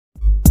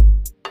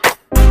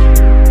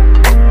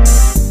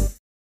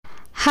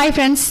Hi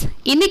friends,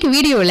 இன்னைக்கு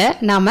வீடியோல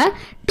நாம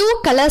two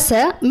colors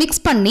mix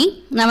பண்ணி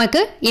நமக்கு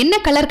என்ன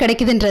கலர்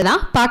கிடைக்குதுன்றதை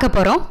பார்க்க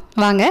போறோம்.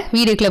 வாங்க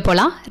வீடியோக்குள்ள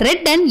போலாம்.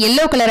 Red and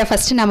yellow கலரை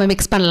first நாம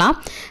mix பண்ணலாம்.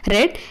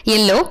 Red,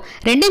 yellow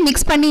ரெண்டையும்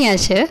mix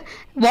பண்ணியாச்சு.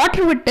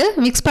 வாட்டர் விட்டு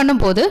mix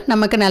பண்ணும்போது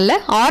நமக்கு நல்ல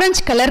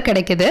orange கலர்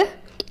கிடைக்குது.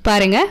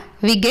 பாருங்க,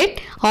 we get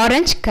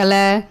orange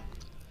color.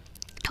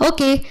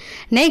 Okay,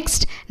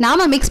 next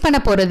நாம mix பண்ண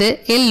போறது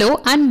yellow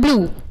and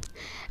blue.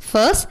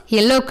 First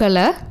yellow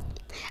color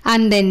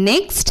and then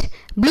next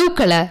blue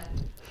color.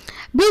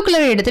 Blue color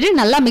எடுத்துட்டு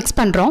நல்லா mix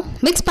பண்றோம்.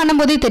 mix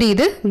பண்ணும்போதே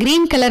தெரியுது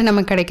green color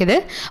நமக்கு கிடைக்குது.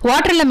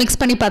 வாட்டர்ல mix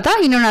பண்ணி பார்த்தா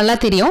இன்னும் நல்லா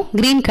தெரியும்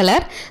green color.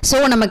 சோ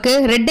நமக்கு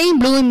red and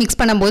blue mix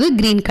பண்ணும்போது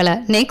green color.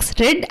 Next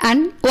red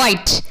and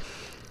white.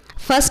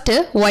 First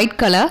white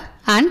color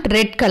and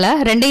red color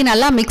ரெண்டையும்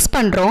நல்லா mix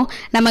பண்றோம்.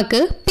 நமக்கு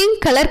pink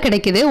color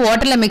கிடைக்குது.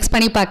 வாட்டர்ல mix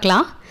பண்ணி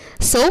பார்க்கலாம்.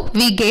 So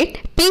we get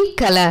pink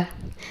color.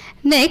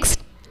 Next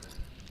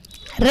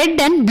red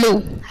and blue.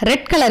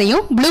 Red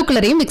கலரையும் blue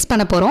கலரையும் mix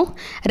பண்ண போறோம்.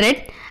 Red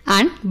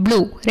and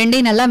blue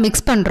ரெண்டையும் நல்லா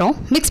mix பண்றோம்.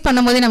 mix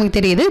பண்ணும்போது நமக்கு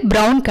தெரியுது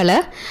brown color.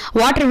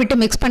 வாட்டர் விட்டு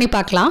mix பண்ணி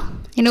பார்க்கலாம்.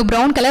 இன்னும்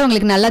brown color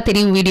உங்களுக்கு நல்லா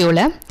தெரியும்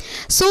வீடியோல.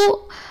 So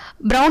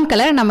brown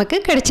color நமக்கு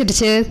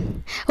கிடைச்சிடுச்சு.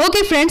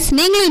 ஓகே फ्रेंड्स,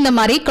 நீங்களும் இந்த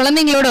மாதிரி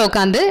குழந்தைகளோட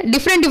உட்கார்ந்து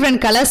different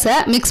colors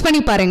mix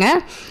பண்ணி பாருங்க.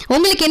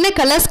 உங்களுக்கு என்ன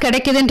colors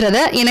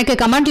கிடைக்குதுன்றதை எனக்கு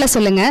கமெண்ட்ல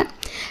சொல்லுங்க.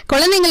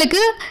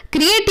 குழந்தைகளுக்கு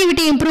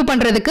கிரியேட்டிவிட்டி இம்ப்ரூவ்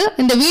பண்றதுக்கு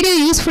இந்த வீடியோ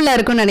யூஸ்ஃபுல்லா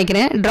இருக்கும்னு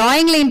நினைக்கிறேன்.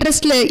 டிராயிங்ல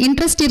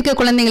இன்ட்ரஸ்ட் இருக்க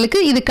குழந்தைகளுக்கு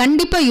இது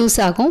கண்டிப்பா யூஸ்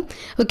ஆகும்.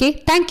 Okay,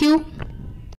 thank you.